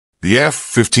The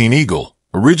F-15 Eagle,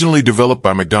 originally developed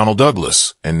by McDonnell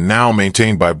Douglas and now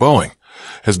maintained by Boeing,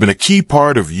 has been a key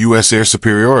part of U.S. air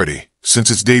superiority since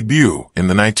its debut in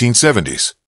the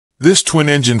 1970s. This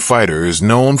twin-engine fighter is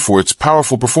known for its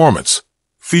powerful performance,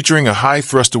 featuring a high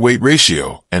thrust-to-weight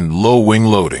ratio and low wing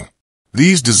loading.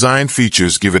 These design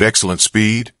features give it excellent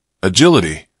speed,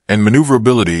 agility, and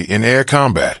maneuverability in air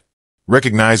combat.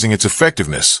 Recognizing its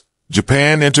effectiveness,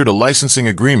 Japan entered a licensing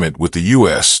agreement with the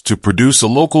U.S. to produce a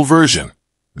local version,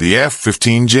 the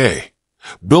F-15J,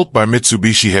 built by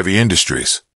Mitsubishi Heavy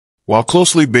Industries. While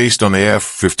closely based on the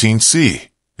F-15C,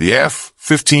 the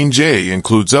F-15J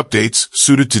includes updates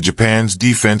suited to Japan's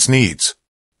defense needs.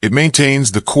 It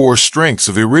maintains the core strengths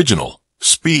of the original,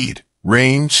 speed,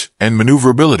 range, and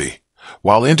maneuverability,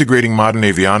 while integrating modern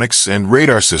avionics and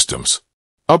radar systems.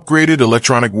 Upgraded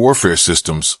electronic warfare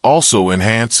systems also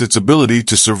enhance its ability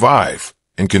to survive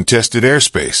in contested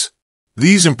airspace.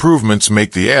 These improvements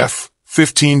make the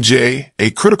F-15J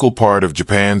a critical part of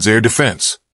Japan's air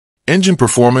defense. Engine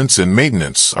performance and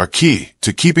maintenance are key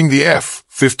to keeping the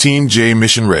F-15J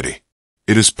mission ready.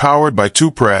 It is powered by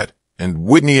two Pratt and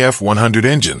Whitney F100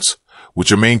 engines, which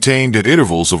are maintained at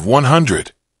intervals of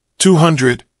 100,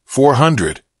 200,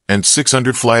 400, and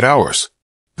 600 flight hours.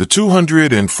 The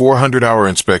 200 and 400-hour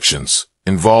inspections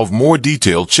involve more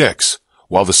detailed checks,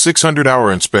 while the 600-hour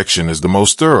inspection is the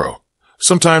most thorough,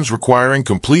 sometimes requiring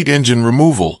complete engine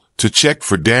removal to check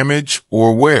for damage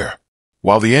or wear.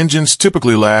 While the engines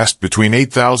typically last between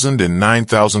 8,000 and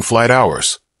 9,000 flight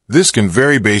hours, this can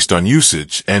vary based on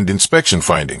usage and inspection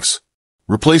findings.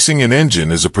 Replacing an engine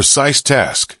is a precise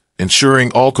task,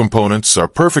 ensuring all components are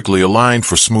perfectly aligned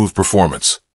for smooth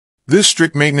performance. This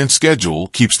strict maintenance schedule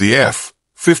keeps the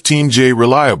F-15J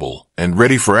reliable and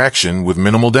ready for action with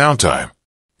minimal downtime.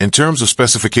 In terms of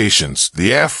specifications,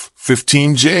 the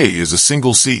F-15J is a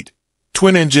single-seat,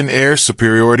 twin-engine air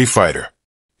superiority fighter.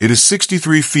 It is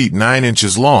 63 feet 9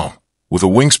 inches long, with a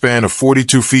wingspan of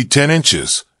 42 feet 10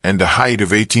 inches and a height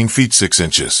of 18 feet 6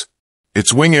 inches.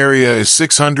 Its wing area is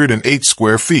 608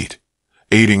 square feet,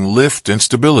 aiding lift and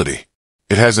stability.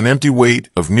 It has an empty weight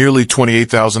of nearly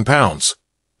 28,000 pounds,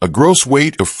 a gross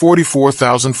weight of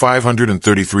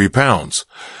 44,533 pounds,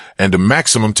 and a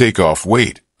maximum takeoff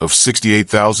weight of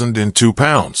 68,002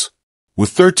 pounds.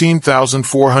 With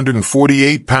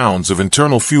 13,448 pounds of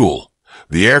internal fuel,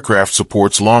 the aircraft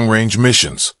supports long-range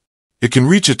missions. It can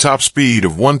reach a top speed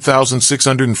of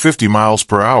 1,650 miles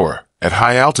per hour at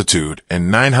high altitude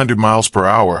and 900 miles per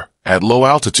hour at low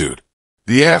altitude.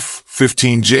 The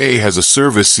F-15J has a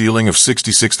service ceiling of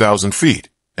 66,000 feet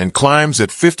and climbs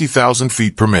at 50,000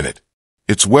 feet per minute.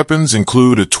 Its weapons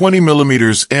include a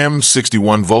 20mm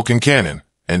M61 Vulcan cannon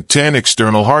and 10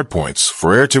 external hardpoints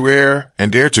for air-to-air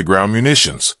and air-to-ground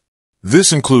munitions.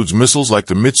 This includes missiles like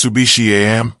the Mitsubishi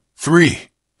AM-3,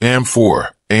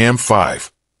 AM-4,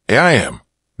 AM-5, AIM-9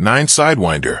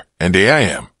 Sidewinder, and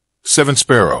AIM-7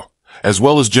 Sparrow, as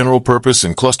well as general-purpose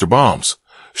and cluster bombs,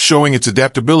 showing its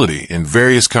adaptability in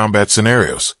various combat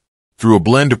scenarios. Through a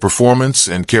blend of performance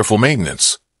and careful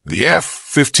maintenance, the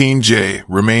F-15J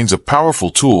remains a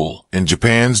powerful tool in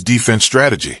Japan's defense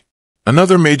strategy.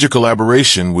 Another major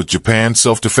collaboration with Japan's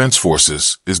self-defense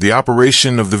forces is the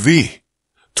operation of the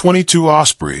V-22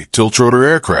 Osprey tiltrotor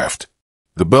aircraft.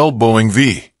 The Bell Boeing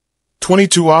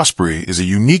V-22 Osprey is a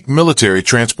unique military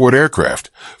transport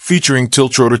aircraft featuring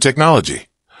tiltrotor technology,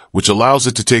 which allows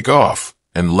it to take off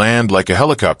and land like a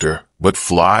helicopter but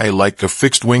fly like a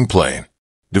fixed-wing plane.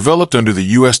 Developed under the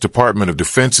U.S. Department of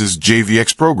Defense's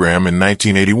JVX program in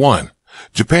 1981,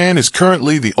 Japan is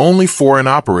currently the only foreign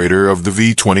operator of the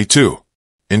V-22.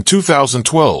 In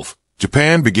 2012,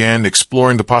 Japan began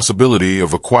exploring the possibility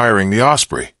of acquiring the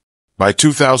Osprey. By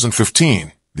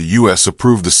 2015, the U.S.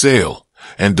 approved the sale,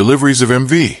 and deliveries of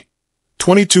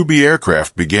MV-22B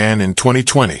aircraft began in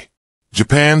 2020.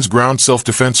 Japan's ground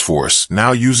self-defense force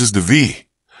now uses the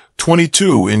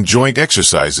V-22 in joint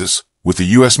exercises with the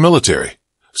U.S. military,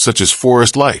 such as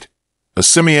Forest Light, a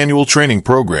semi-annual training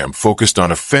program focused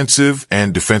on offensive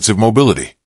and defensive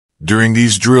mobility. During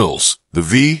these drills, the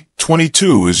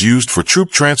V-22 is used for troop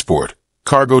transport,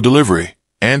 cargo delivery,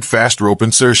 and fast rope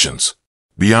insertions.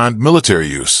 Beyond military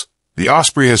use, the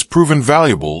Osprey has proven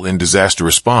valuable in disaster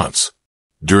response.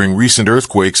 During recent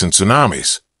earthquakes and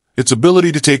tsunamis, its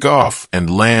ability to take off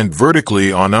and land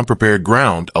vertically on unprepared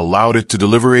ground allowed it to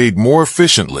deliver aid more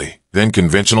efficiently than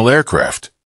conventional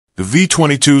aircraft. The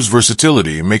V-22's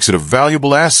versatility makes it a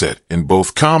valuable asset in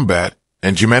both combat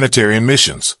and humanitarian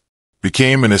missions.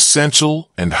 Became an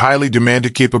essential and highly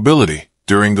demanded capability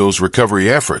during those recovery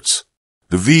efforts.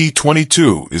 The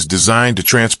V-22 is designed to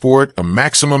transport a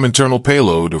maximum internal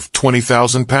payload of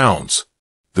 20,000 pounds.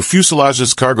 The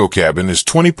fuselage's cargo cabin is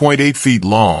 20.8 feet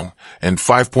long and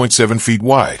 5.7 feet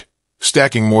wide,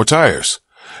 stacking more tires,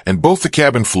 and both the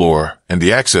cabin floor and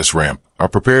the access ramp are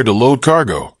prepared to load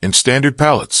cargo in standard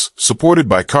pallets supported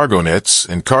by cargo nets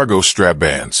and cargo strap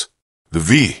bands. The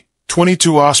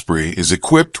V-22 Osprey is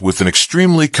equipped with an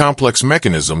extremely complex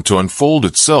mechanism to unfold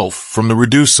itself from the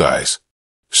reduced size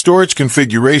storage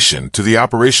configuration to the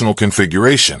operational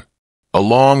configuration.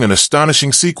 Along an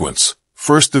astonishing sequence,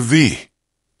 first the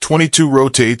V-22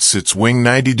 rotates its wing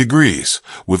 90 degrees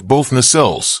with both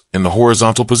nacelles in the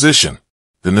horizontal position.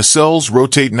 The nacelles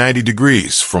rotate 90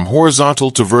 degrees from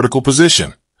horizontal to vertical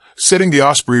position, setting the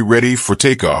Osprey ready for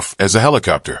takeoff as a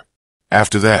helicopter.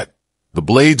 After that, the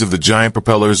blades of the giant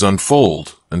propellers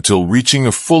unfold until reaching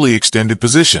a fully extended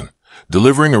position,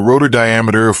 delivering a rotor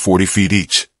diameter of 40 feet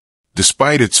each.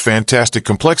 Despite its fantastic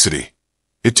complexity,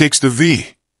 it takes the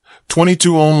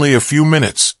V-22 only a few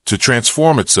minutes to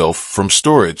transform itself from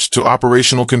storage to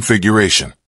operational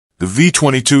configuration. The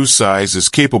V-22's size is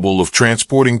capable of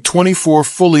transporting 24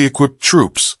 fully equipped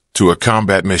troops to a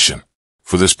combat mission.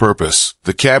 For this purpose,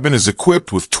 the cabin is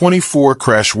equipped with 24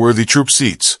 crash-worthy troop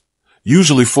seats,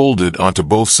 usually folded onto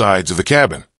both sides of the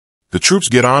cabin. The troops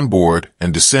get on board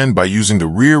and descend by using the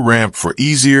rear ramp for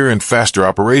easier and faster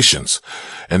operations,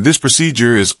 and this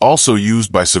procedure is also used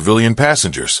by civilian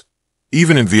passengers,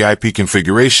 even in VIP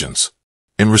configurations.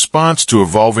 In response to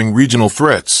evolving regional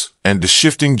threats and the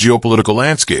shifting geopolitical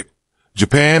landscape,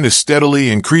 Japan is steadily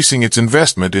increasing its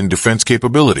investment in defense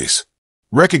capabilities.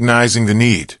 Recognizing the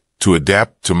need to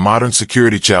adapt to modern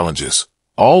security challenges,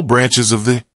 all branches of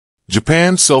the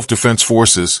Japan's self-defense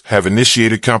forces have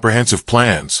initiated comprehensive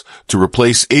plans to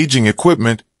replace aging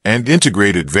equipment and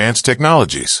integrate advanced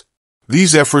technologies.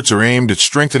 These efforts are aimed at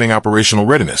strengthening operational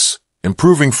readiness,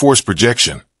 improving force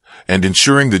projection, and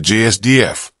ensuring the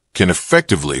JSDF can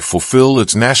effectively fulfill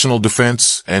its national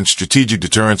defense and strategic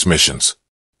deterrence missions.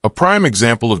 A prime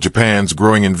example of Japan's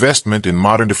growing investment in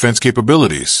modern defense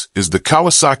capabilities is the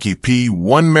Kawasaki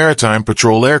P-1 maritime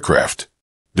patrol aircraft.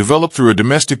 Developed through a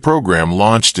domestic program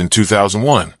launched in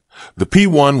 2001, the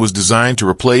P-1 was designed to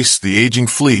replace the aging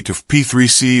fleet of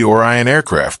P-3C Orion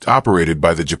aircraft operated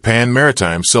by the Japan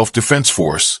Maritime Self-Defense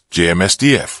Force,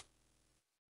 JMSDF.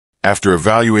 After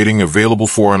evaluating available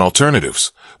foreign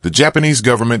alternatives, the Japanese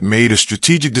government made a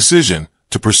strategic decision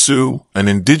to pursue an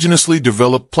indigenously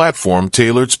developed platform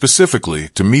tailored specifically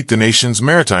to meet the nation's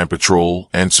maritime patrol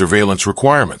and surveillance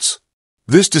requirements.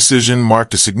 This decision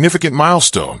marked a significant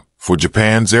milestone for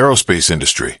Japan's aerospace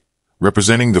industry,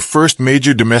 representing the first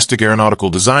major domestic aeronautical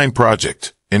design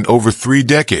project in over 3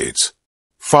 decades.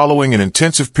 Following an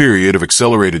intensive period of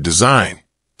accelerated design,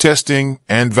 testing,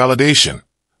 and validation,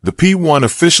 the P-1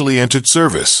 officially entered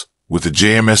service with the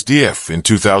JMSDF in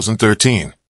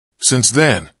 2013. Since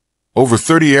then, over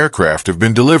 30 aircraft have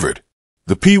been delivered.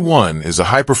 The P-1 is a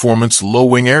high-performance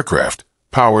low-wing aircraft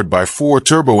powered by 4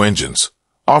 turbo engines,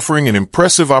 offering an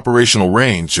impressive operational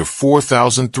range of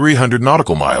 4,300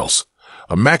 nautical miles,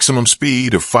 a maximum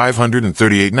speed of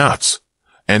 538 knots,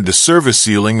 and a service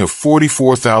ceiling of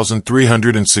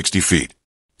 44,360 feet.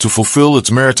 To fulfill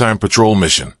its maritime patrol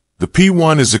mission, the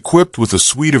P-1 is equipped with a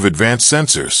suite of advanced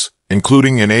sensors,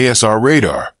 including an ASR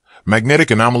radar,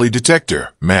 magnetic anomaly detector,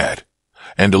 MAD,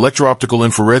 and electro-optical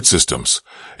infrared systems,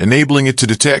 enabling it to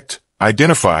detect,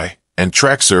 identify, and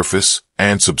track surface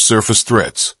and subsurface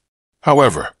threats.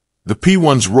 However, the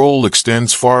P-1's role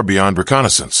extends far beyond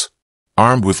reconnaissance.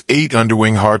 Armed with 8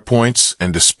 underwing hardpoints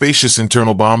and a spacious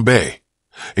internal bomb bay,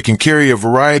 it can carry a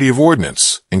variety of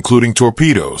ordnance, including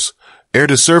torpedoes,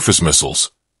 air-to-surface missiles,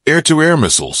 air-to-air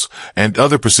missiles, and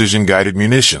other precision-guided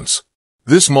munitions.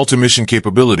 This multi-mission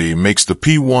capability makes the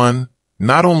P-1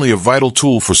 not only a vital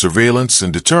tool for surveillance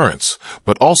and deterrence,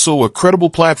 but also a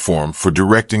credible platform for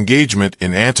direct engagement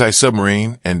in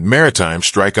anti-submarine and maritime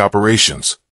strike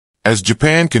operations. As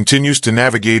Japan continues to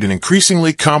navigate an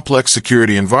increasingly complex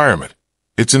security environment,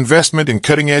 its investment in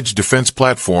cutting-edge defense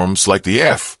platforms like the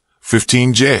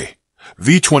F-15J,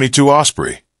 V-22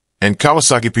 Osprey, and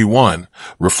Kawasaki P-1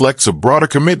 reflects a broader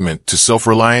commitment to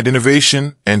self-reliant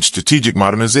innovation and strategic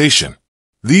modernization.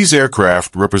 These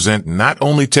aircraft represent not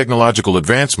only technological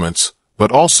advancements,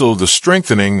 but also the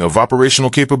strengthening of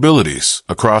operational capabilities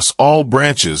across all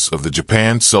branches of the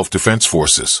Japan Self-Defense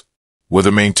Forces.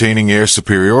 Whether maintaining air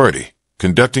superiority,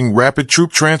 conducting rapid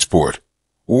troop transport,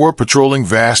 or patrolling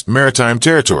vast maritime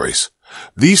territories,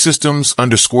 these systems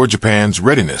underscore Japan's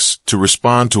readiness to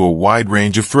respond to a wide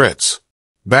range of threats.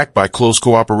 Backed by close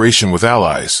cooperation with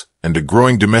allies and a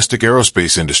growing domestic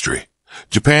aerospace industry,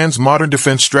 Japan's modern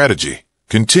defense strategy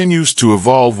continues to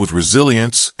evolve with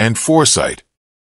resilience and foresight.